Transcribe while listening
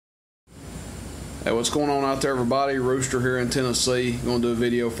Hey, what's going on out there, everybody? Rooster here in Tennessee. I'm going to do a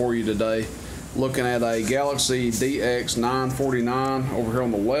video for you today looking at a Galaxy DX949 over here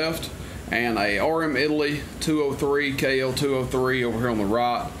on the left and a RM Italy 203 KL203 over here on the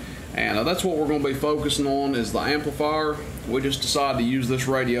right. And that's what we're going to be focusing on, is the amplifier. We just decided to use this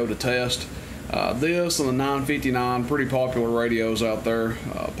radio to test this and the 959, pretty popular radios out there.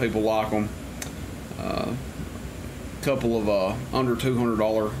 People like them. Couple of under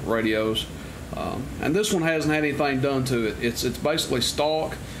 $200 radios. And this one hasn't had anything done to it. It's basically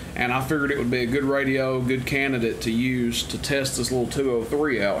stock, and I figured it would be a good radio, good candidate to use to test this little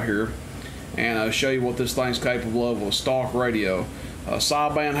 203 out here and show you what this thing's capable of with a stock radio.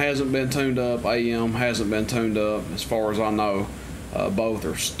 Sideband hasn't been tuned up, AM hasn't been tuned up, as far as I know. Both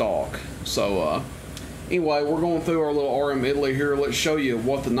are stock. So anyway, we're going through our little RM Italy here. Let's show you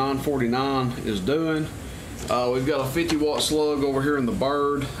what the 949 is doing. We've got a 50-watt slug over here in the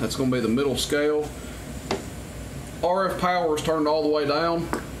bird. That's going to be the middle scale. RF power is turned all the way down.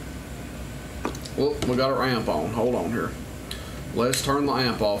 Whoop, we got our amp on. Hold on here. Let's turn the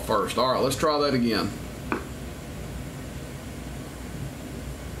amp off first. All right, let's try that again.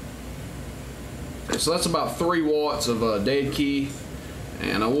 Okay, so that's about 3 watts of dead key,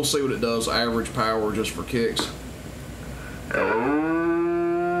 and we'll see what it does average power just for kicks.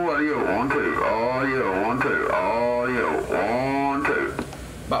 Hello, audio 1 2, audio 1 2, audio 1 2.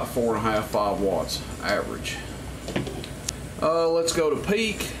 About 4.5, 5 watts average. Let's go to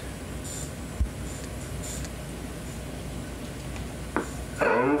peak.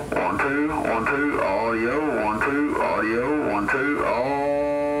 Hello, 1 2, 1 2, audio 1 2, audio 1 2,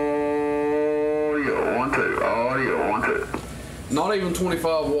 audio 1 2, audio 1 2. Not even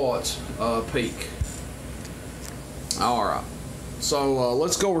 25 watts peak. All right. So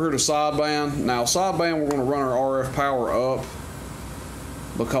let's go over here to sideband. Now sideband, we're going to run our RF power up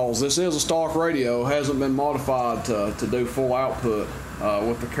because this is a stock radio. It hasn't been modified to do full output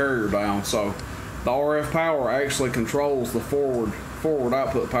with the carrier down. So the RF power actually controls the forward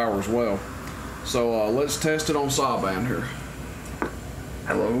output power as well. So let's test it on sideband here.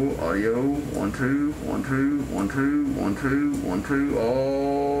 Hello, audio 1 2, 1 2, 1 2, 1 2, 1 2,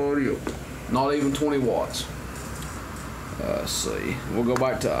 audio. Not even 20 watts. Let's see. We'll go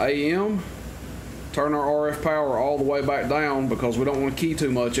back to AM. Turn our RF power all the way back down because we don't want to key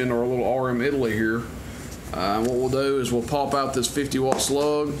too much into our little RM Italy here. And what we'll do is we'll pop out this 50-watt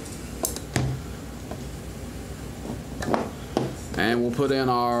slug, and we'll put in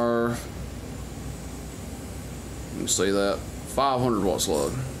our, let me see that, 500-watt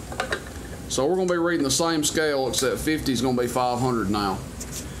slug. So we're going to be reading the same scale, except 50 is going to be 500 now.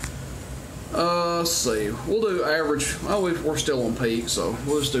 Let's see. We'll do average. Well, we're still on peak, so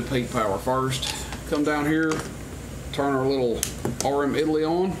we'll just do peak power first. Come down here, turn our little RM Italy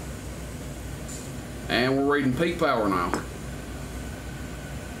on, and we're reading peak power now.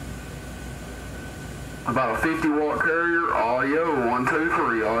 About a 50-watt carrier, audio 1 2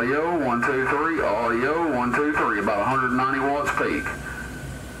 3, audio 1 2 3, audio 1 2 3, about 190 watts peak.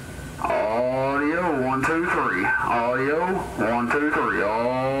 Audio 1 2 3, audio 1 2 3,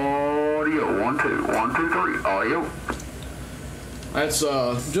 audio 1 2 1 2 3, audio. That's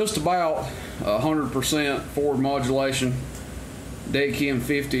just about 100% forward modulation. Dead key in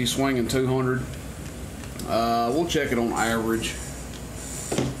 50, swinging 200. We'll check it on average.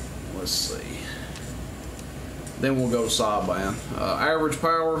 Let's see. Then we'll go to sideband. Average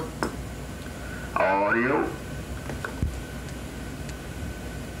power. Audio.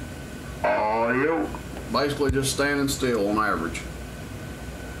 Audio. Basically just standing still on average.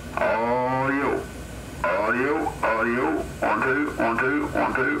 Audio. Audio. Audio. 1 2, 1 2,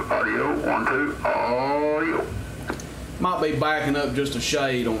 1 2, audio 1 2, audio. Might be backing up just a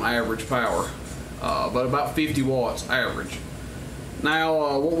shade on average power, but about 50 watts average.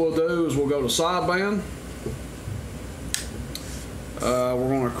 Now what we'll do is we'll go to sideband. We're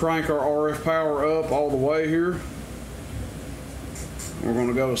going to crank our RF power up all the way here. We're going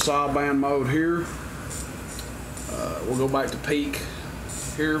to go to sideband mode here. We'll go back to peak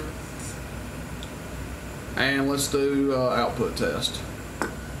here. And let's do output test.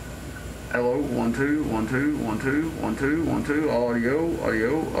 Hello, 1 2, 1 2, 1 2, 1 2, 1 2, audio,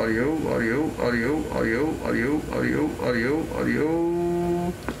 audio, audio, audio, audio, audio, audio, audio, audio,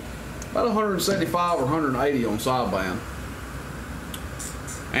 audio. About 175 or 180 on sideband.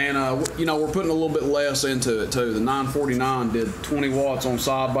 And you know, we're putting a little bit less into it too. The 949 did 20 watts on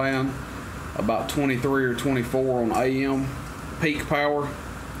sideband, about 23 or 24 on AM peak power.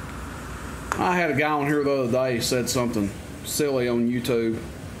 I had a guy on here the other day said something silly on YouTube.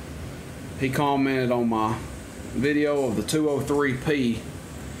 He commented on my video of the 203P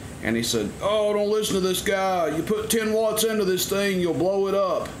And he said, oh, don't listen to this guy. You put 10 watts into this thing, you'll blow it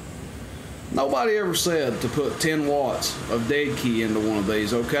up. Nobody ever said to put 10 watts of dead key into one of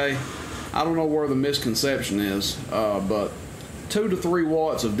these, okay? I don't know where the misconception is, but 2 to 3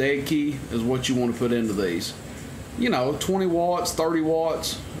 watts of dead key is what you want to put into these. You know, 20 watts, 30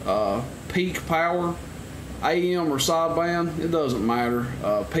 watts, peak power, AM or sideband, it doesn't matter.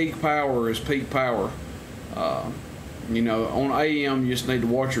 Peak power is peak power. You know, on AM, you just need to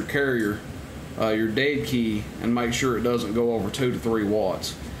watch your carrier, your dead key, and make sure it doesn't go over 2 to 3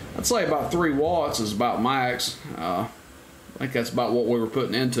 watts. I'd say about 3 watts is about max. I think that's about what we were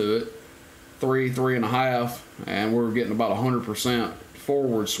putting into it. 3.5, and we were getting about 100%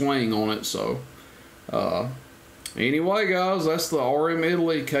 forward swing on it. So, anyway, guys, that's the RM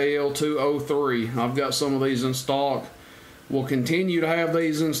Italy KL203. I've got some of these in stock. We'll continue to have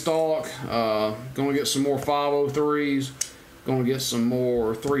these in stock. Gonna get some more 503s. Gonna get some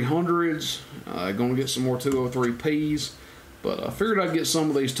more 300s. Gonna get some more 203Ps. But I figured I'd get some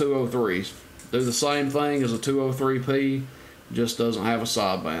of these 203s. Do the same thing as a 203P, just doesn't have a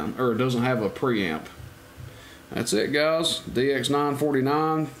sideband, or it doesn't have a preamp. That's it, guys.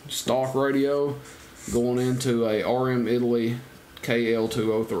 DX949 stock radio going into a RM Italy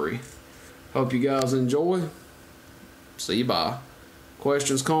KL203. Hope you guys enjoy. See you bye.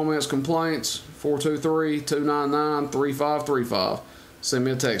 Questions, comments, complaints, 423-299-3535. Send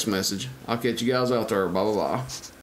me a text message. I'll catch you guys out there. Bye bye bye.